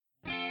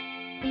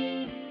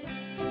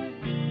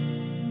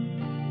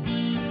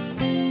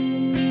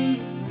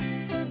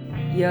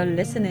You're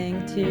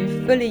listening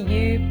to Fully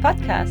You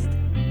podcast.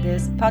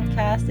 This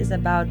podcast is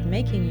about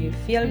making you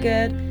feel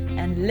good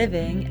and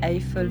living a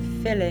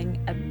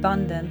fulfilling,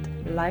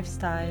 abundant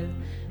lifestyle.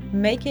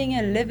 Making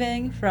a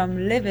living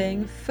from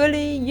living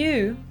fully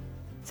you.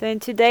 So in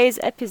today's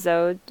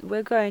episode,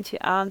 we're going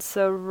to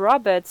answer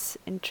Robert's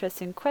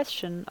interesting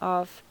question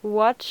of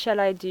what shall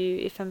I do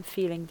if I'm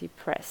feeling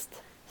depressed?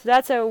 So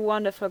that's a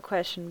wonderful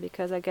question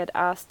because I get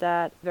asked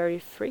that very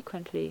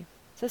frequently.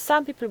 So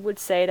some people would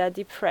say that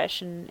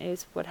depression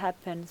is what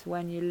happens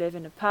when you live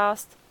in the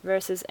past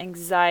versus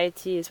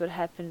anxiety is what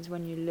happens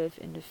when you live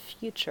in the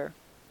future.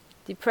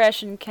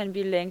 Depression can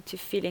be linked to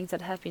feelings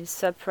that have been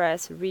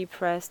suppressed,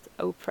 repressed,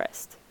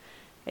 oppressed.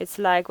 It's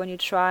like when you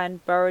try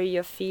and bury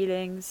your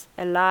feelings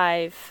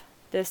alive,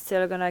 they're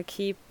still gonna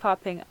keep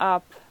popping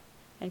up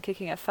and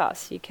kicking a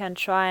fuss. You can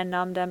try and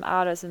numb them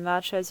out as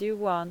much as you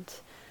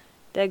want.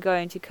 They're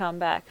going to come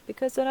back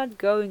because they're not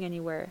going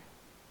anywhere.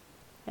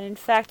 And in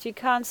fact, you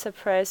can't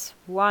suppress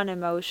one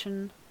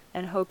emotion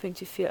and hoping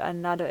to feel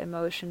another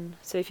emotion.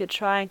 So if you're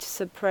trying to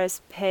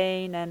suppress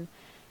pain and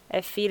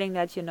a feeling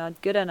that you're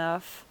not good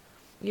enough,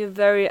 you're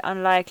very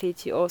unlikely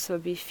to also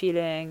be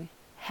feeling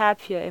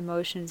happier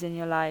emotions in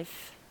your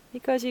life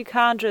because you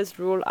can't just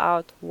rule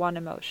out one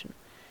emotion.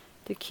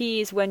 The key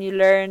is when you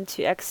learn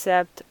to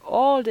accept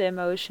all the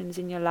emotions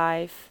in your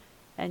life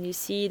and you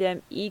see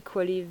them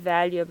equally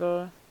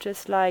valuable,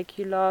 just like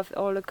you love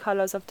all the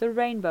colors of the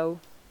rainbow.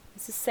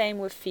 It's the same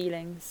with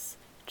feelings.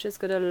 Just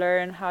gotta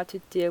learn how to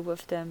deal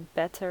with them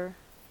better.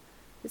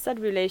 It's that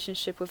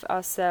relationship with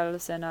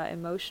ourselves and our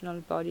emotional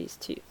bodies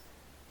too.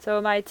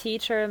 So my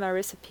teacher,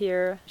 Marissa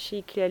Peer,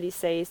 she clearly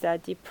says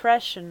that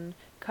depression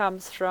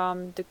comes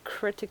from the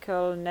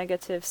critical,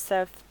 negative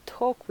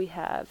self-talk we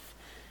have.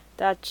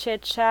 That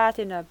chit-chat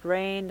in our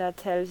brain that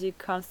tells you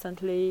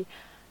constantly,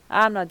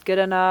 I'm not good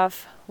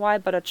enough, why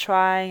bother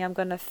trying, I'm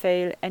gonna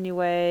fail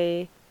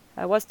anyway,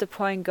 what's the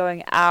point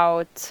going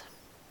out?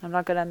 I'm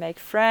not gonna make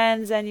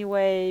friends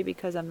anyway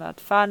because I'm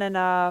not fun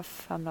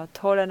enough, I'm not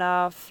tall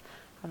enough,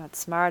 I'm not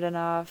smart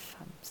enough,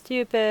 I'm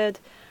stupid.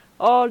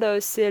 All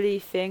those silly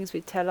things we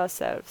tell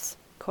ourselves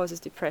causes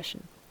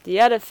depression. The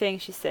other thing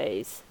she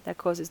says that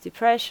causes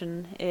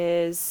depression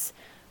is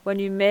when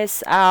you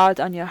miss out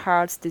on your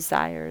heart's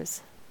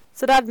desires.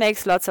 So that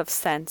makes lots of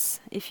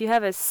sense. If you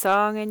have a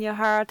song in your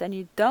heart and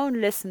you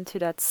don't listen to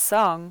that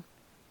song,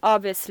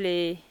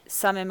 obviously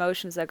some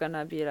emotions are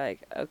gonna be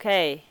like,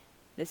 okay,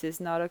 this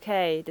is not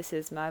okay. This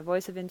is my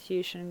voice of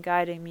intuition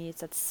guiding me.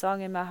 It's that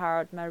song in my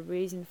heart, my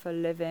reason for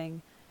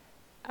living.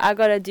 I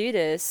gotta do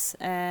this.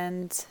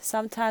 And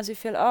sometimes we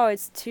feel, oh,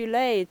 it's too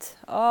late.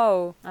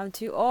 Oh, I'm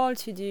too old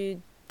to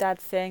do that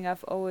thing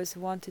I've always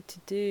wanted to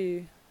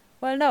do.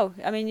 Well, no.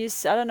 I mean,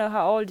 I don't know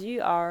how old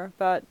you are,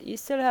 but you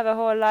still have a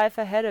whole life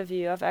ahead of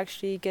you of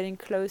actually getting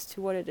close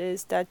to what it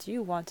is that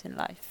you want in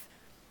life.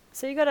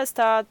 So you gotta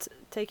start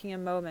taking a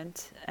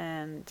moment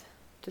and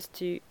just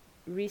to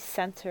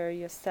recenter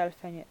yourself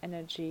and your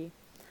energy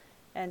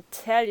and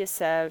tell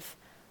yourself,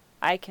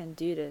 I can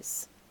do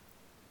this.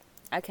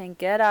 I can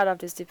get out of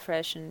this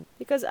depression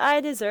because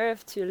I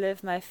deserve to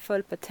live my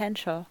full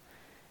potential.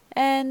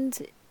 And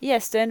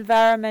yes, the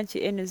environment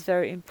you're in is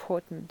very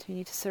important. You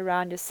need to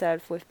surround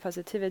yourself with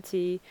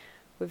positivity,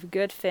 with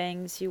good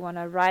things. You want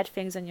to write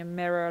things on your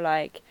mirror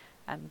like,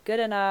 I'm good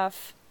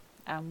enough,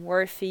 I'm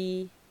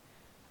worthy,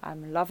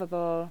 I'm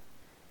lovable.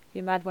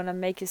 You might want to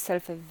make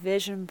yourself a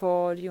vision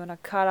board. You want to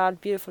cut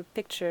out beautiful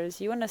pictures.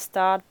 You want to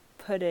start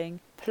planting,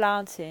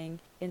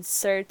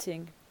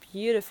 inserting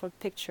beautiful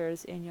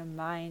pictures in your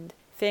mind.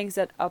 Things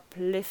that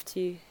uplift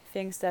you,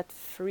 things that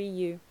free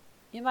you.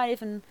 You might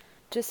even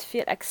just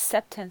feel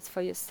acceptance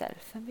for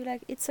yourself and be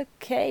like, it's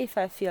okay if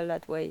I feel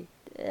that way.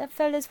 I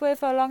felt this way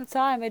for a long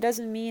time. It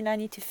doesn't mean I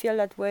need to feel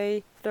that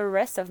way for the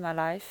rest of my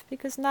life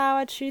because now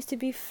I choose to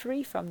be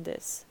free from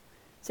this.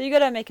 So you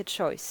gotta make a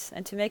choice,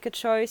 and to make a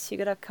choice you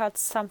gotta cut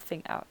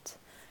something out.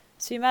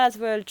 So you might as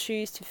well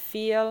choose to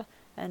feel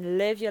and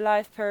live your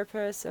life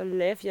purpose or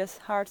live your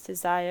heart's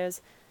desires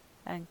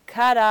and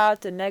cut out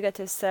the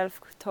negative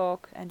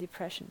self-talk and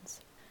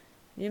depressions.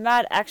 You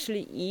might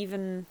actually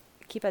even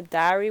keep a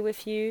diary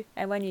with you,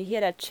 and when you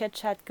hear that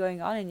chit-chat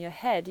going on in your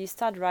head, you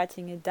start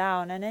writing it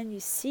down, and then you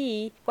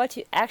see what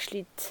you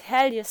actually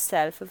tell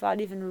yourself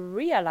without even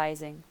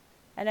realizing.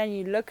 And then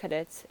you look at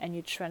it and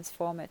you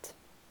transform it.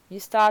 You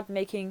start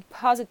making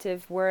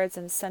positive words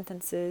and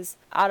sentences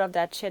out of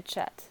that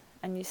chit-chat,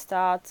 and you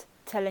start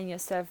telling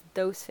yourself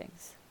those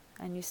things.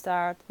 And you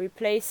start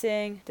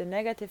replacing the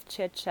negative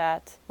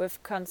chit-chat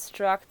with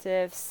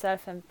constructive,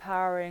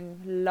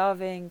 self-empowering,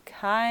 loving,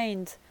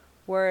 kind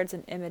words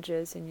and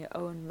images in your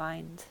own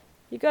mind.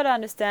 You gotta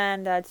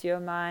understand that your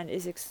mind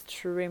is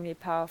extremely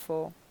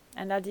powerful,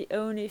 and that the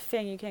only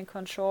thing you can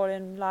control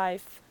in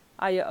life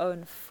are your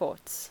own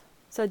thoughts.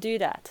 So do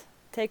that.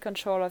 Take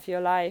control of your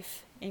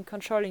life in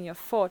controlling your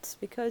thoughts,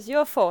 because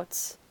your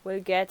thoughts will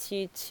get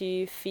you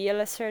to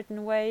feel a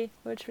certain way,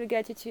 which will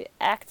get you to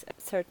act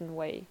a certain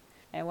way.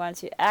 And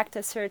once you act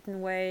a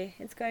certain way,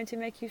 it's going to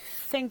make you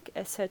think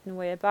a certain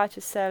way about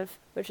yourself,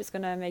 which is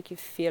going to make you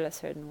feel a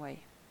certain way.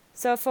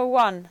 So for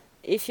one,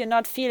 if you're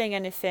not feeling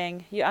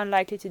anything, you're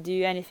unlikely to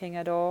do anything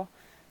at all.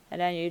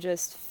 And then you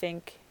just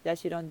think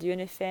that you don't do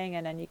anything,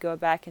 and then you go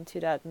back into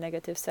that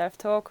negative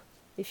self-talk.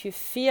 If you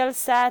feel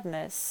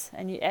sadness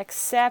and you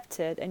accept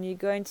it and you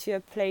go into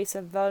a place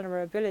of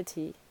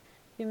vulnerability,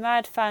 you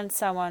might find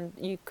someone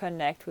you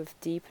connect with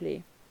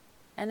deeply.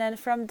 And then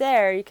from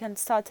there, you can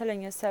start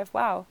telling yourself,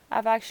 wow,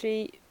 I've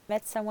actually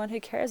met someone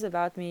who cares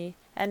about me.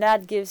 And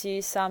that gives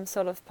you some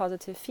sort of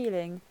positive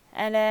feeling.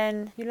 And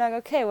then you're like,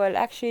 okay, well,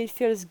 actually it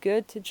feels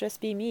good to just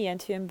be me and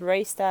to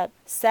embrace that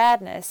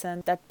sadness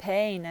and that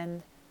pain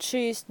and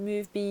choose to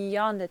move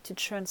beyond it, to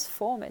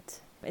transform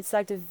it. It's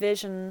like the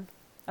vision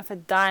of a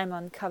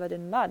diamond covered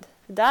in mud.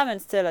 The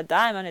diamond's still a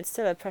diamond, it's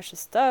still a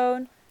precious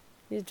stone.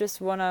 You just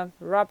want to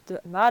rub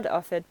the mud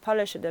off it,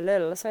 polish it a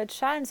little so it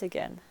shines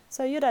again.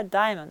 So you're that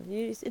diamond.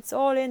 It's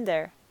all in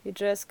there. You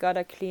just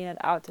gotta clean it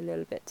out a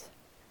little bit.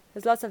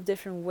 There's lots of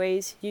different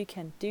ways you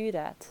can do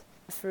that.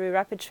 Through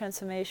rapid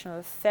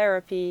transformational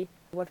therapy,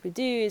 what we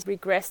do is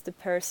regress the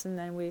person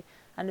and we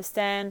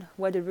understand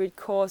where the root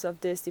cause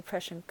of this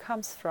depression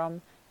comes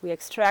from. We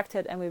extract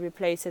it and we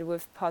replace it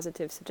with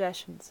positive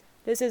suggestions.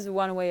 This is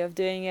one way of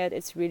doing it.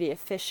 It's really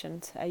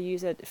efficient. I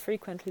use it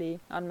frequently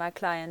on my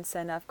clients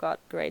and I've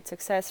got great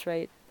success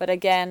rate. But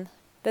again,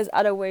 there's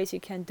other ways you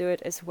can do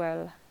it as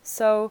well.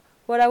 So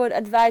what I would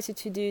advise you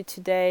to do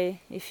today,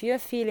 if you're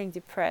feeling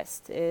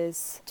depressed,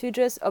 is to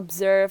just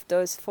observe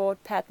those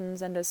thought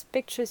patterns and those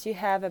pictures you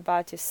have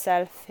about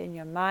yourself in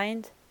your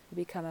mind. You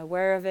become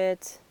aware of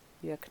it,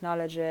 you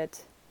acknowledge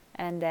it,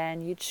 and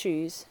then you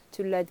choose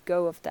to let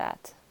go of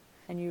that.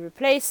 And you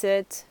replace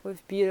it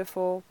with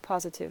beautiful,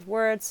 positive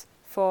words,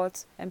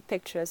 thoughts, and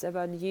pictures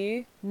about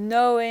you,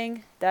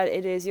 knowing that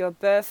it is your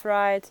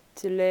birthright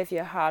to live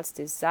your heart's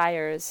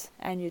desires.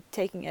 And you're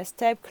taking a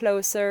step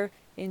closer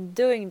in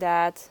doing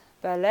that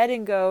by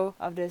letting go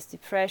of this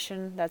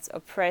depression that's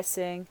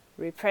oppressing,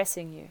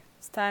 repressing you.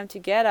 It's time to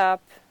get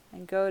up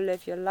and go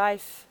live your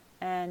life.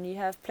 And you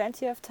have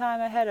plenty of time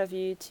ahead of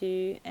you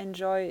to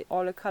enjoy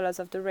all the colors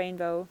of the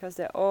rainbow, because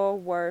they're all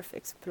worth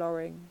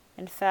exploring.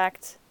 In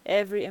fact,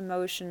 every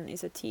emotion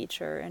is a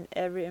teacher, and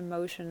every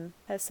emotion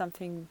has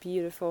something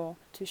beautiful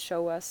to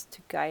show us,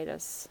 to guide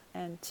us,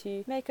 and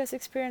to make us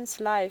experience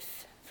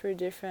life through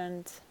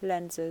different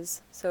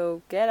lenses.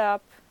 So get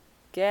up,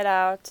 get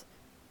out,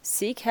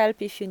 seek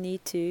help if you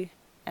need to,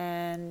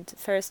 and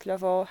first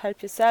of all,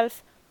 help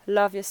yourself,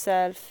 love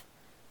yourself,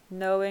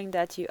 knowing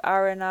that you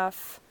are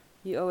enough.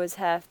 You always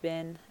have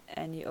been,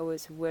 and you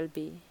always will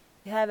be.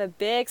 You have a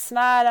big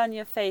smile on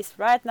your face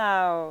right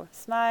now.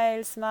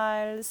 Smile,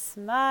 smile,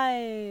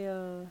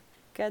 smile.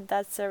 Get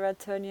that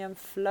serotonin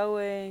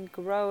flowing,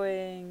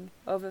 growing,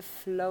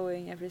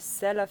 overflowing every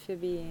cell of your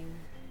being.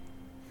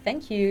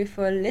 Thank you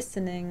for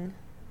listening.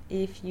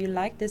 If you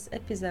like this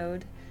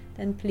episode,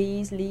 then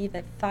please leave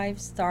a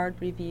 5-star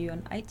review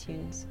on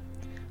iTunes.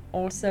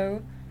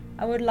 Also,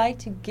 I would like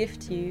to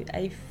gift you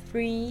a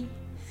free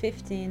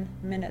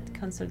 15-minute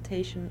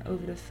consultation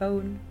over the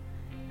phone.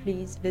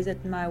 Please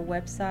visit my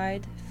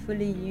website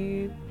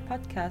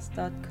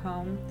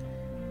fullyyoupodcast.com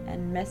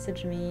and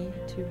message me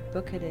to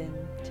book it in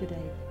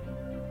today.